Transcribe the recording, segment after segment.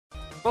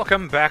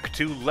Welcome back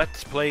to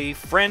Let's Play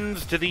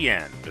Friends to the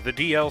End, the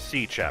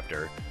DLC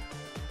chapter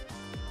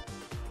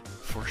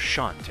for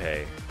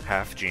Shantae,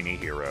 Half-Genie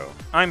Hero.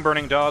 I'm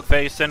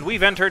BurningDogFace, and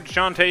we've entered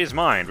Shantae's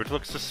mind, which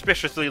looks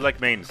suspiciously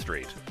like Main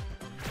Street.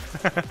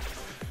 That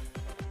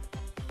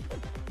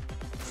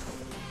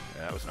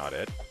was not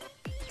it.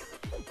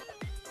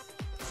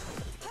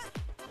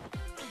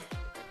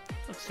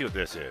 Let's see what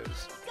this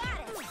is.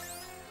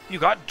 You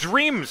got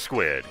Dream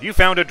Squid! You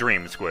found a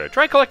Dream Squid.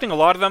 Try collecting a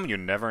lot of them, you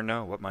never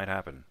know what might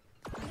happen.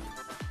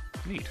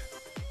 Neat.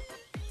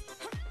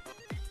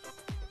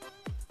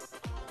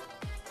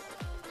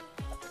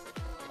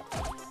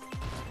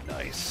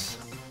 Nice.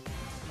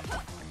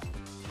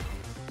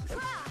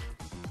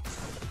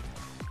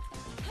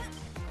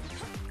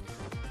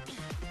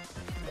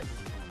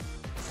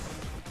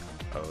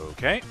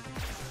 Okay.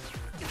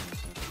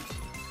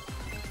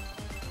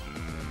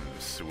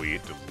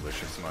 Sweet,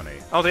 delicious money.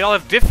 Oh, they all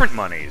have different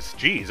monies!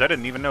 Jeez, I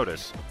didn't even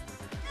notice.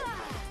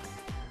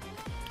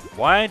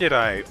 Why did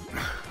I...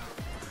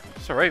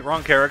 It's alright,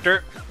 wrong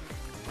character.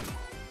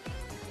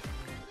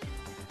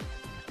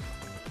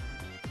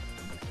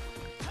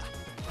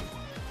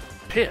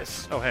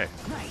 Piss. Oh, hey.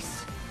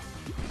 Nice.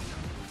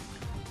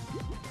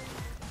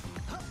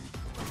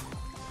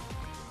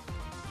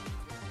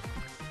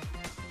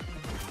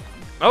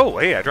 Oh,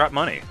 hey, I dropped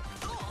money.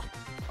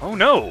 Oh,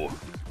 no!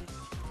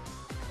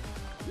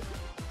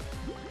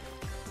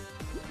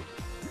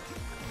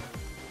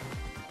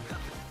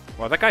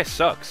 Wow, that guy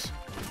sucks.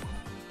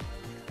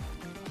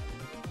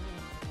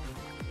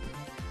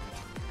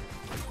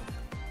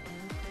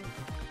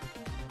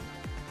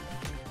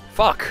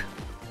 Fuck!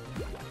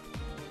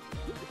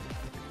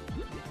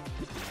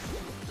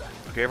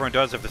 Okay, everyone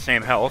does have the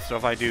same health, so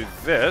if I do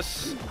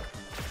this...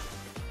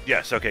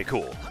 Yes, okay,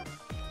 cool.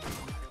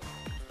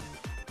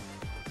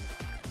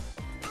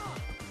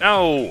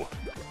 No!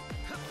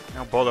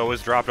 Now Bolo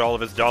has dropped all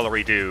of his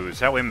dollary dues.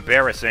 How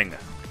embarrassing!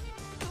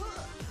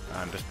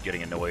 I'm just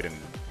getting annoyed and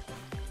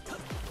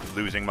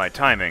losing my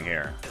timing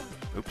here.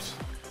 Oops.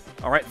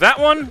 Alright, that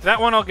one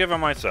I'll give him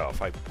myself.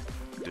 I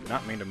did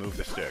not mean to move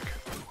the stick.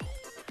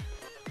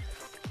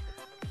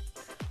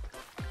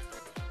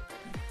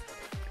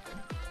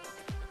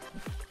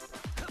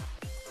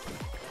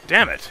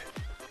 Damn it!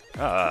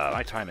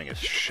 My timing is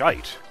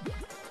shite.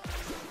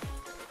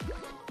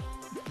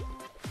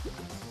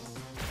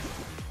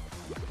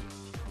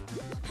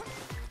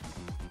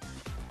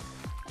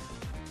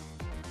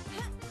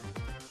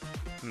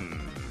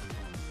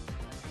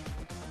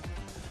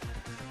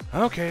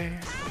 Okay.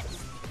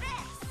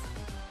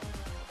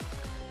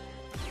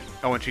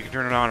 Oh, and she can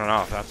turn it on and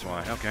off, that's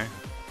why. Okay.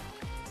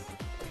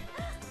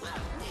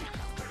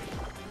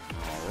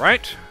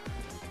 Alright.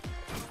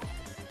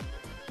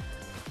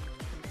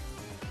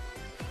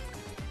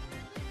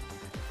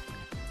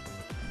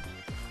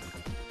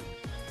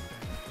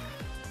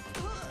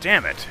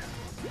 Damn it.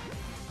 I'm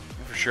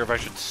not for sure if I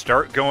should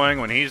start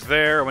going when he's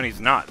there or when he's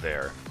not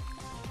there.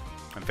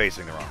 I'm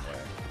facing the wrong way.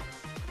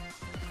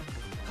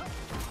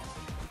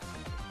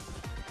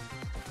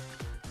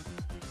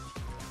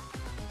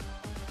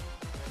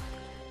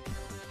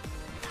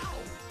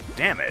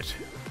 Damn it.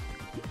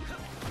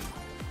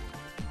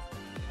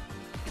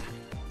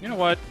 You know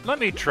what? Let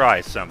me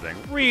try something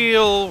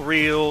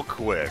real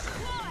quick.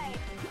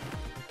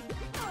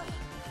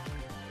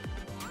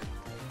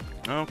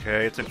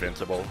 Okay, it's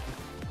invincible.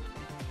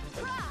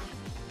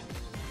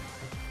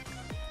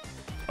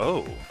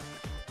 Oh.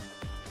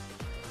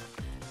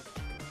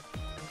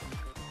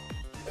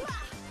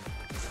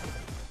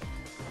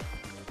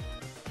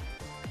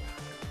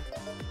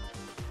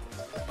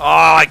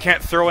 Oh, I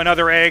can't throw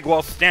another egg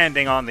while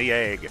standing on the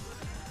egg.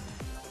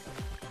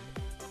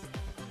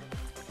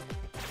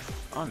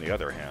 On the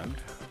other hand...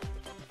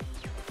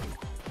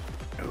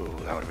 Ooh,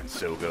 that would have been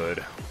so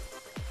good.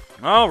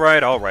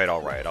 Alright. I'll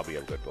be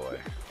a good boy.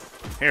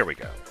 Here we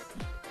go.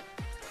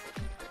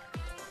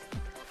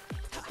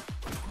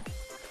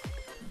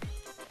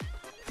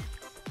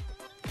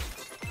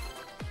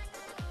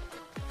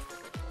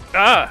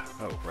 Ah!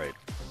 Oh, right.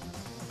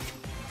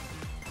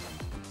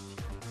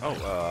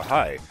 Oh,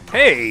 hi.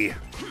 Hey!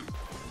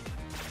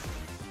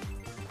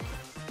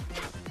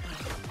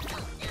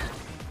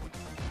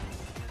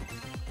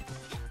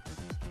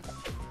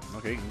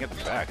 Okay, you can get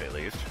them back, at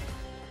least.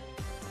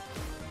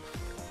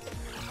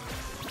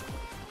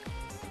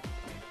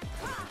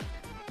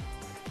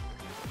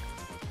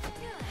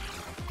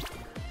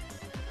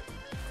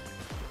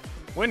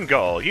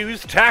 Windgull,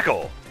 use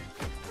tackle!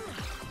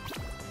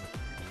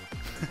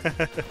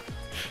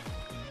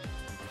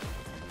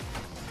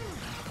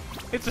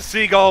 It's a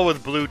seagull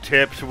with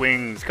blue-tipped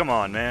wings. Come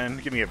on, man.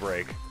 Give me a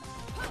break.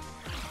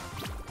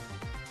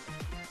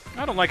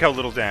 I don't like how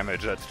little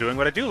damage that's doing,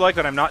 but I do like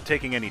that I'm not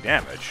taking any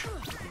damage.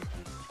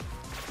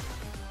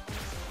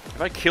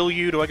 If I kill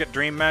you, do I get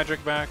Dream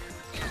Magic back?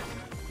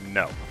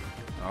 No.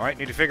 Alright,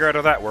 need to figure out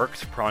how that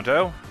works.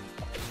 Pronto.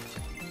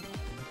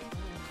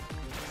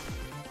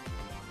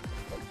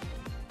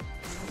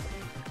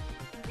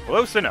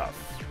 Close enough.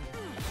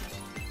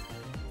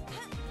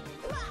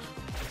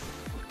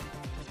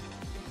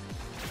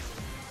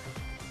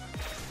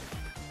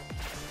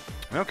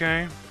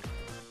 Okay.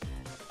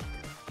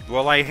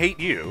 Well, I hate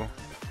you.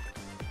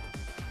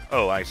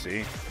 Oh, I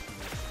see.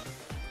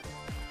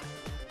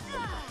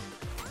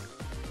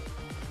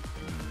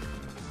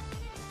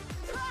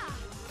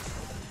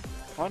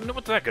 I wonder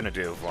what's that gonna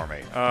do for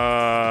me.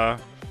 Ah,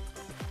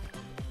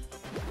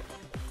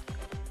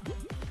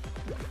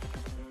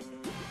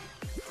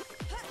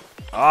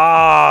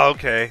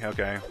 okay,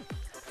 okay.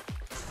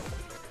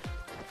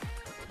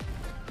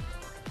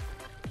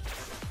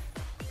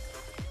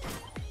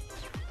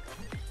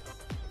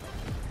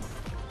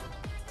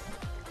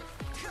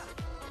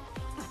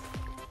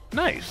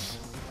 Nice.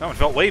 That one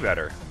felt way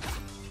better.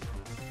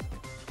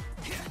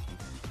 You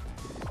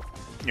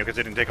know, because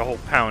it didn't take a whole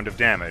pound of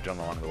damage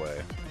along the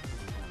way.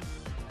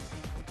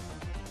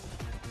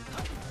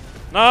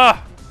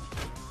 Ah!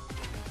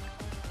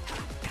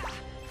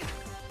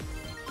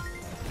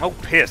 Oh,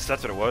 piss,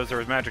 that's what it was. There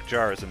was magic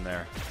jars in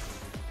there.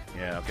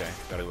 Yeah, okay.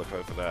 Gotta look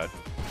out for that.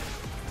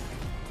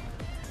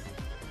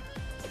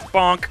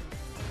 Bonk!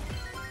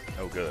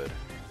 Oh, good.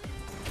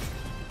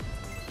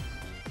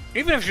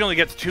 Even if she only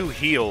gets 2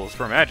 heals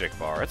per magic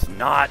bar, it's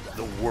not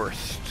the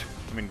worst.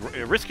 I mean,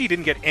 Risky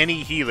didn't get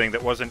any healing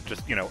that wasn't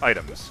just, you know,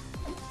 items.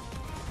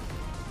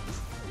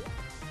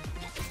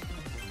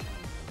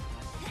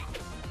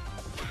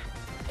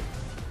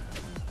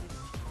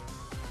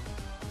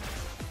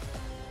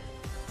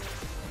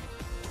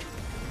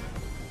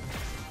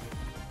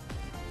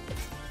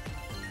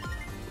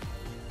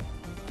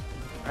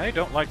 I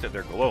don't like that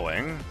they're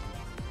glowing.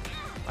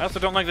 I also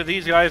don't like that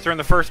these guys are in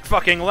the first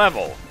fucking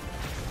level.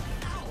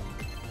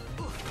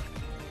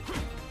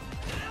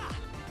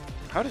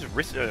 How does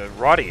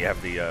Rotty have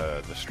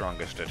the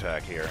strongest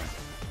attack here?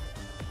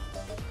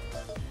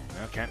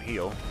 No, can't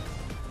heal.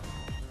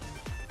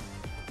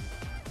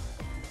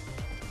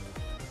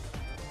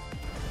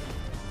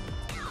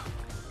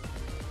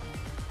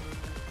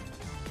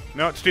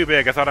 No, it's too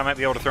big. I thought I might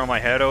be able to throw my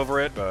head over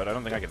it, but I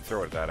don't think I can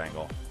throw it at that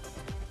angle.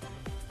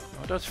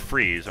 Well, it does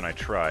freeze when I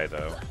try,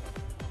 though.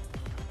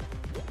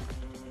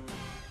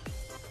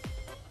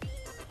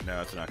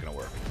 No, it's not going to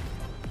work.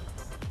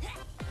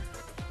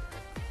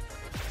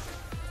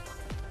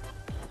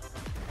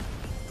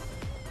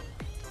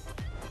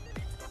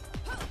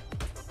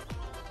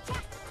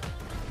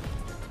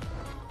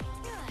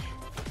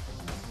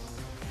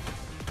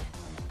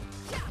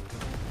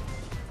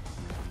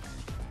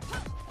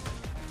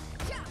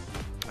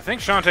 I think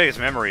Shantae's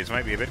memories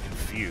might be a bit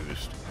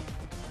confused.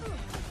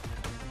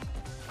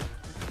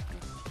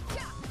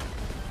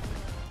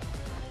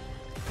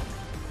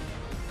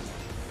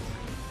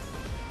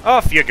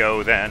 Off you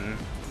go, then.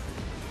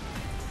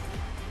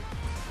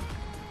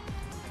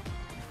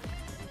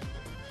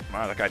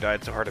 Wow, that guy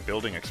died so hard a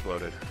building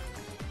exploded.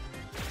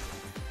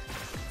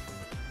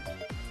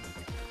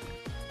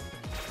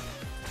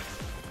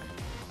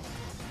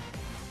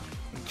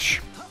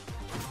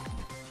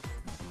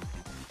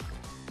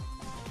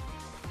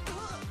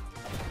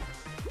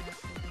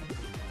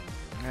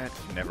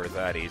 It's never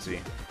that easy.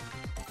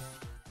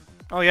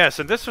 Oh yes,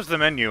 and this was the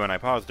menu, and I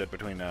paused it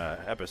between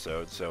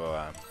episodes, so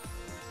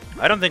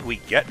I don't think we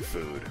get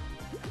food.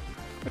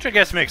 Which I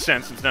guess makes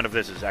sense, since none of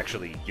this is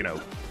actually, you know,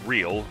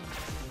 real.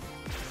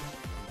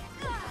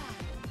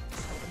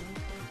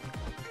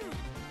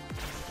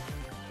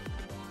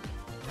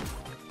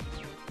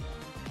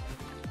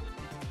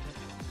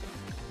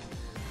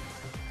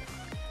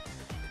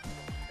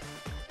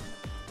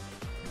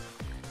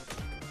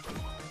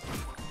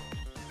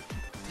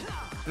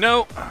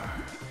 No!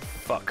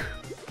 Fuck.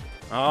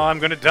 Oh, I'm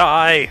gonna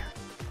die!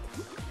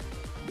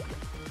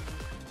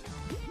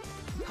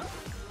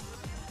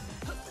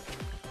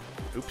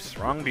 Oops,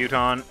 wrong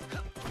Buton.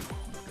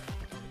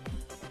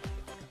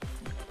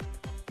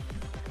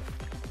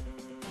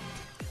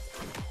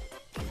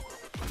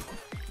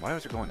 Why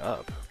was it going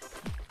up?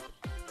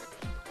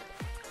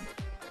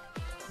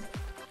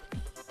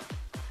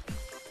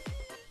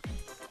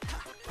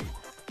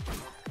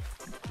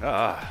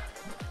 Ah.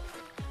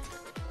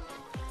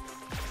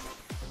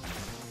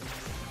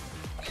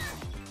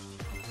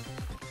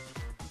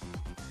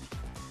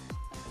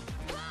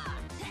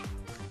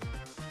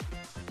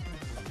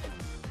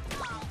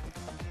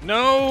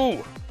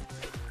 No!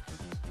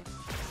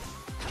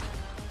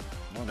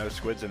 Well, no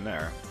squids in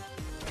there.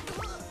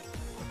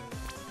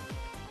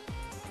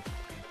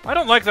 I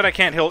don't like that I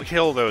can't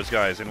kill those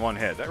guys in one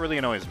hit. That really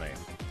annoys me.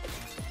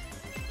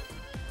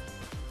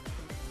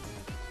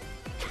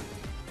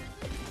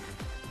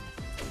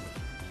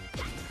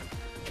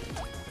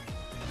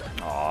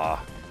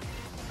 Aw.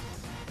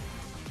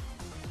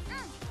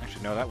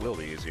 Actually, no, that will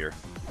be easier.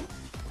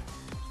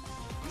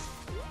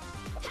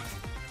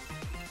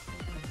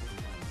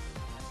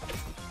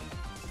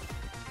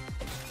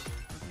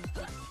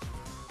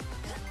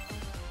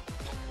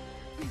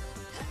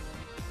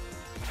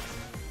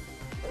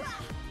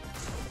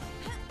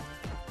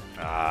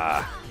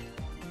 Ah.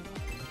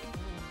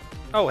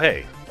 Oh,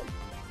 hey.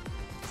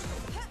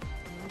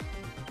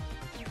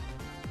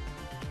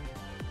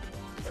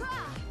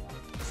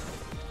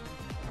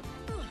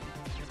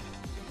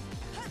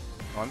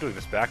 Oh, I'm doing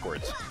this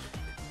backwards.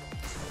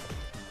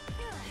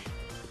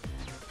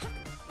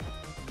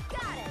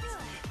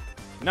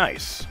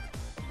 Nice.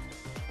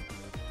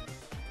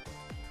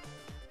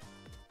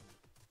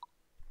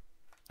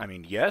 I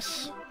mean,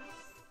 yes.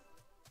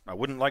 I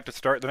wouldn't like to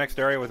start the next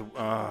area with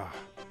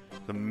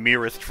the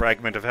merest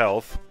fragment of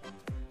health.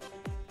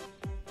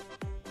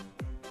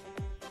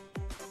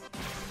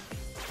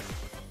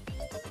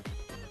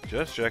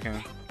 Just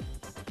checking.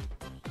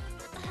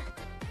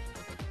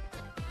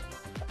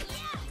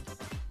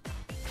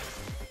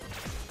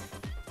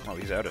 Oh,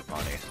 he's out of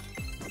money.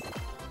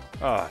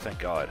 Ah, thank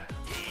God.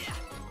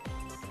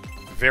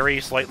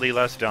 Very slightly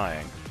less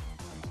dying.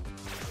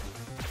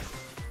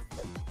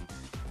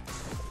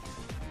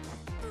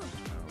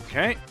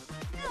 Okay.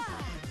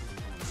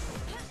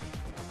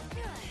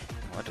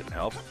 Well, that didn't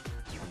help.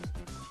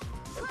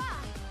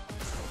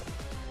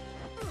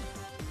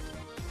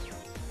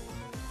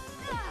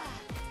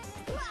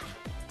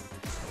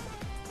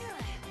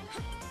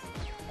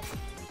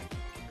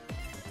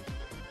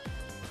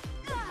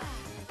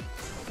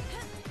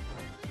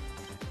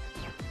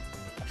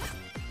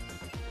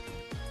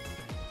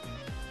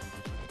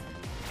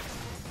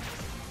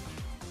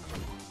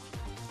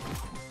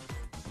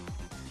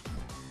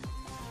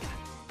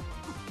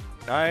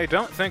 I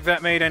don't think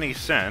that made any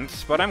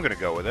sense, but I'm gonna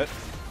go with it.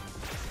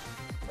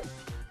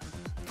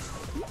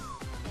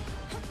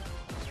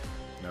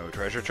 No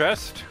treasure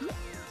chest.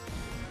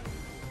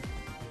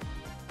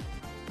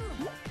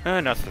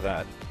 Enough of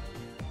that.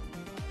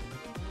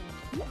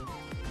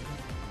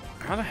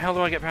 How the hell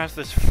do I get past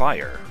this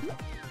fire?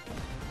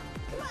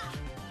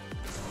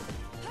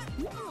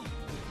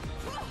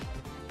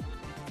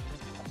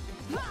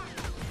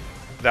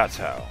 That's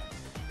how.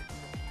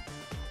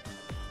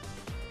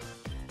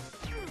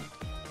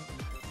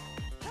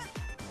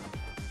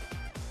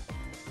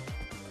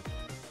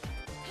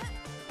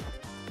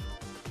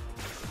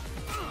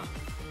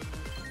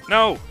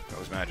 No! That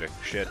was magic.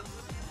 Shit.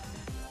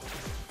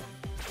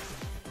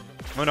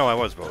 Oh no, I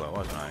was Bolo,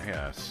 wasn't I?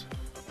 Yes.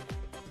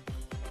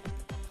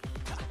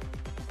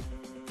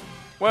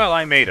 Well,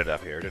 I made it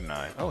up here, didn't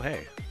I? Oh,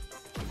 hey.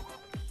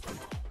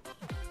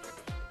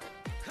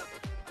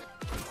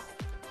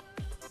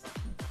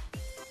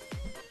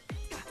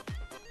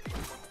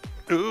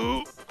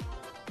 Ooh!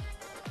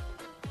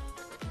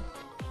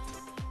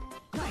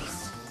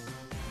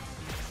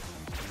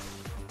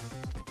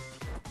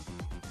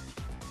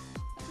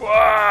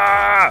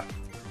 Wah!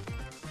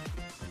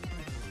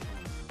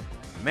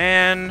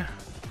 Man.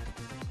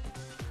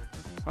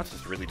 That's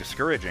just really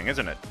discouraging,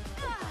 isn't it?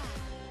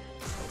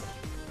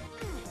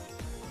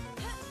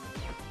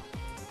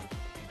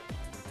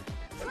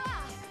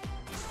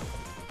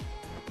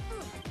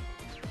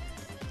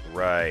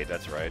 Right,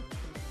 that's right.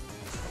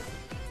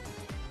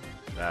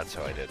 That's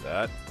how I did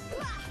that.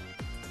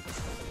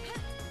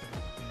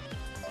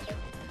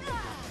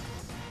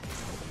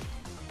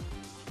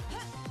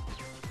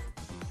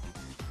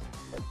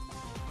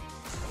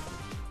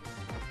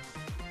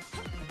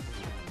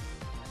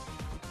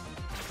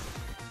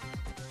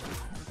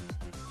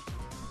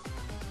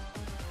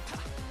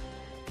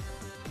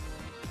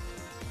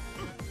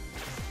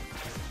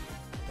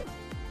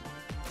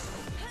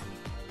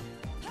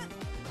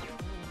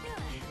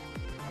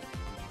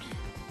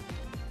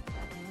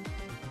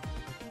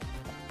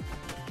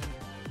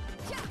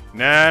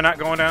 Nah, not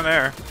going down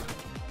there.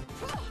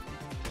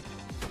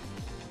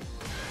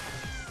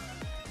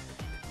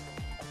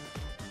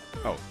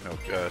 Oh,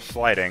 no,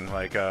 sliding,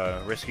 like,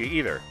 risky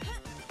either.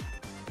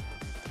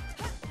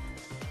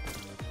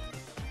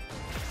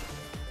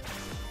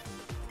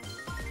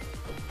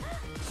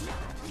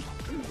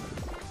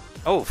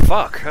 Oh,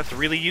 fuck, that's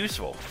really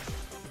useful.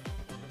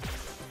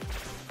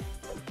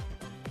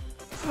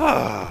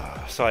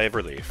 Ah, sigh of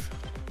relief.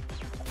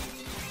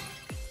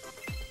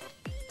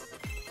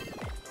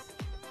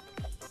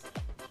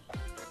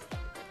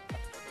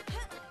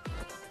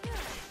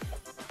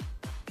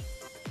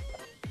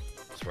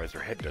 Surprised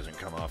her head doesn't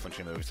come off when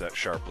she moves that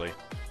sharply.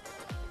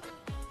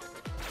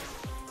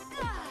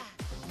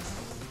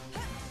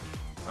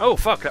 Oh,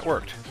 fuck, that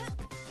worked.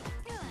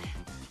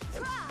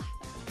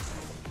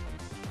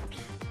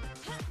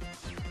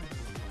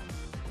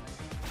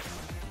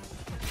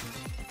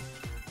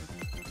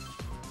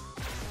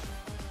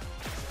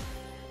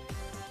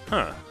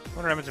 Huh.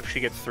 What happens if she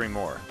gets 3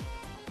 more?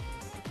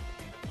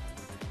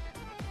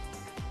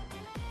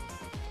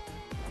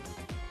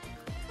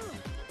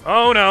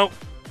 Oh, no!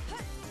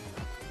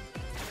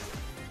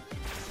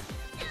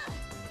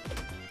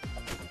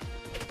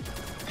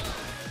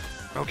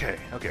 Okay,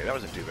 okay, that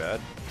wasn't too bad.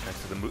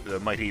 Next to the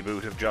mighty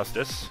boot of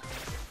justice.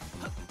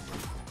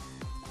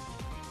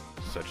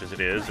 Such as it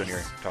is when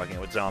you're talking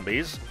with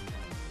zombies.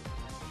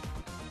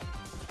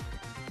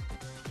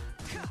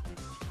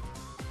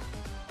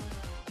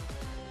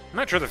 I'm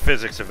not sure the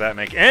physics of that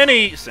make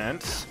any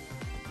sense.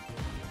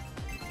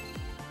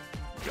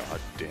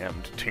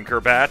 Goddamned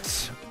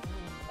Tinkerbats.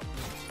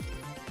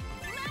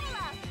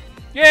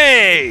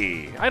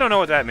 Yay! I don't know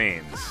what that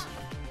means.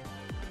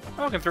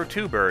 Oh, I can throw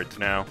 2 birds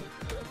now.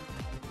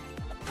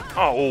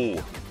 Oh!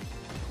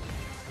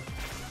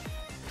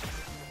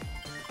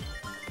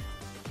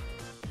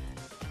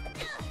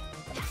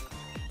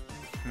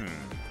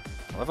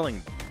 Well,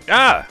 Leveling...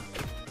 Ah!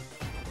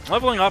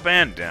 Leveling up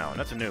and down.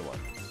 That's a new one.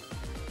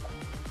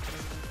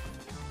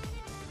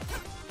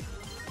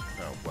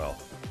 Oh, well.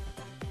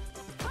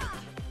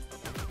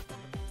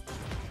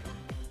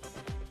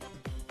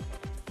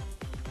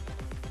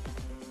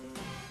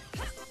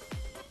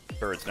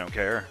 Birds don't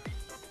care.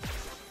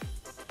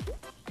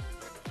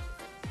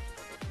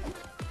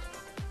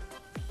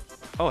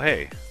 Oh,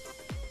 hey.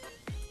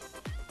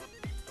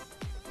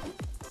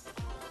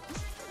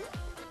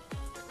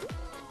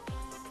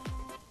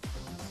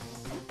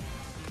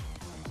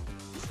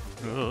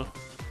 Ugh.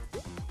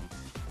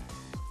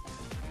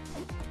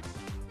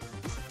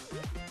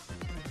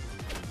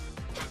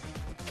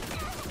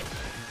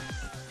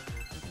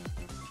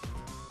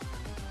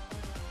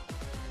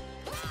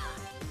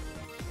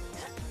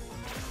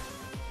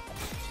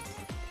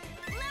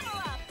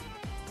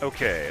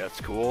 Okay,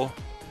 that's cool.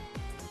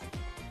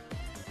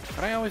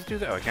 Can I always do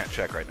that? Oh, I can't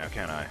check right now,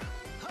 can I?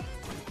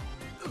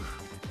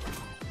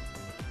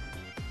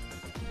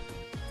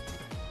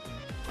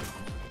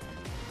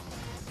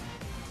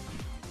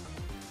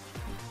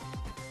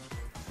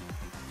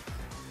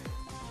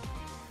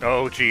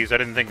 Oh, geez, I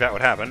didn't think that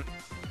would happen.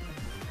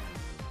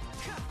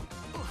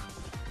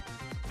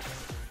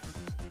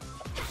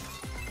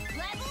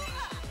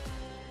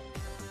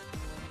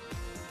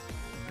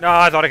 No,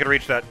 I thought I could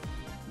reach that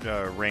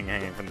ring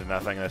hanging from the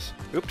nothingness.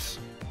 Oops.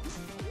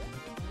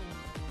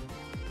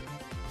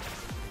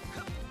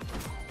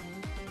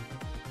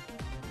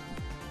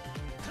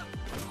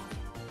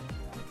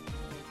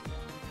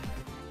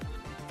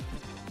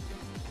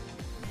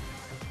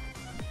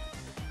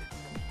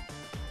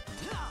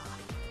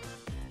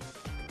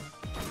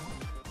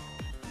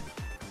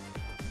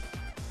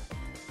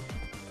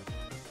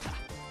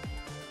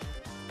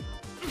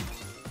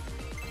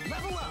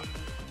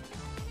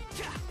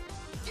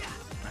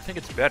 I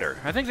think it's better.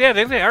 I think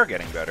they are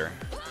getting better.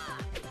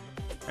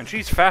 And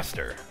she's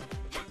faster.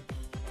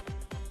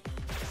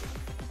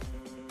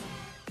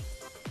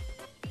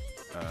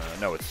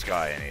 No, it's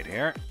Sky I need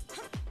here.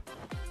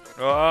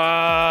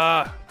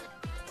 That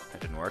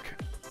didn't work.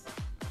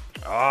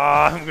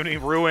 I'm gonna be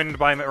ruined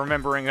by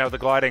remembering how the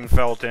gliding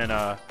felt in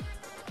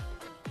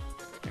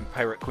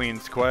Pirate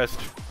Queen's Quest.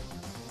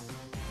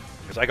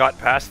 Because I got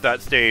past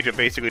that stage of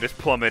basically just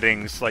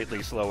plummeting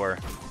slightly slower.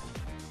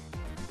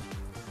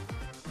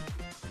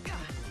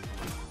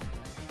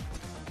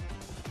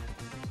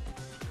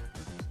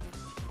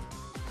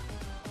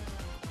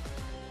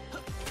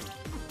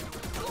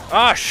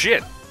 Ah,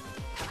 shit!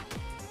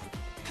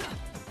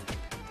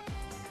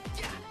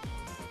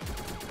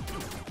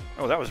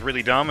 Oh, that was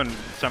really dumb, and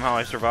somehow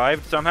I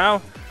survived,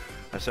 somehow?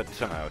 I said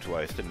somehow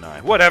twice, didn't I?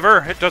 Whatever,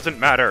 it doesn't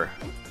matter!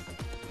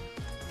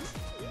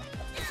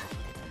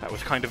 That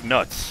was kind of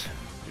nuts,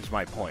 is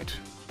my point.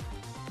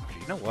 Okay,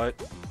 you know what?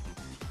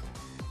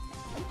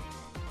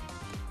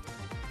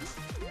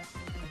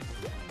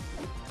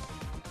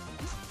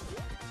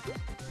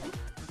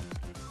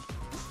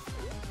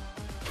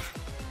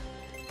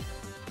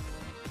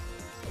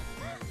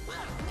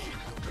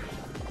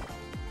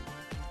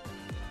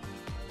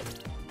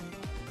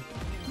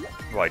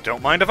 Well, I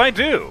don't mind if I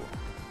do.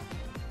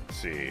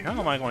 Let's see, how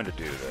am I going to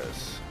do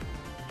this?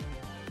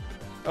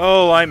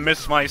 Oh, I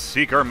miss my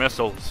Seeker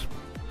missiles.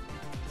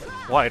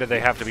 Why do they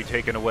have to be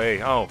taken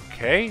away?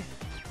 Okay.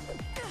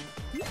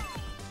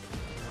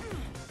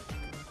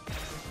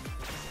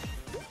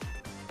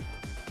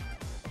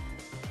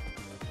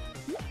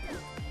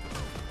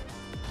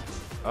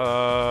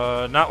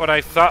 Not what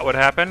I thought would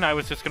happen. I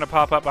was just gonna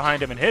pop up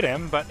behind him and hit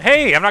him, but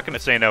hey, I'm not gonna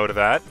say no to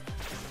that.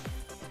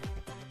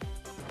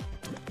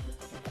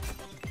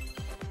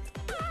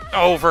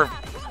 Over.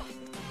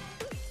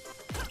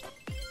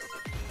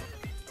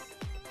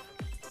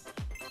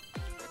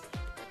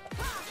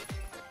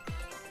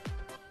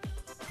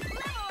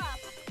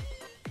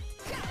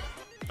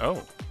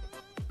 Oh.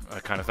 I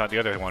kind of thought the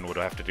other one would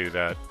have to do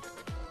that.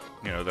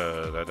 You know,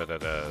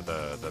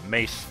 the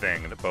mace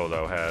thing that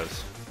Bolo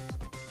has.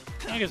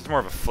 I guess it's more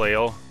of a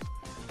flail.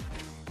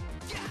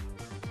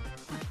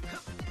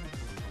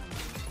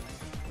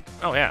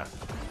 Oh, yeah.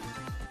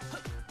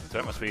 So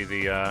that must be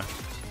the,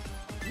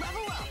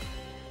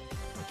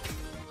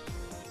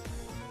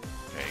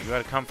 Okay, you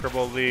got a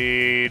comfortable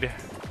lead.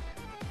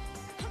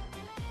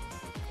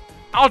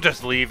 I'll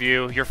just leave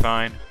you. You're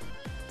fine.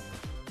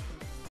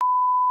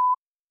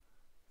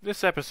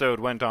 This episode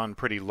went on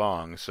pretty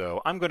long,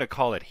 so I'm going to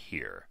call it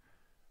here.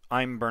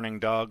 I'm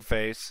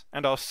BurningDogFace,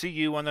 and I'll see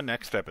you on the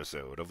next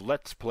episode of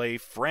Let's Play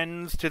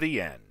Friends to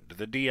the End,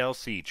 the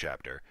DLC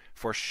chapter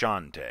for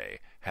Shantae,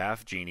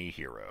 Half-Genie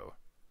Hero.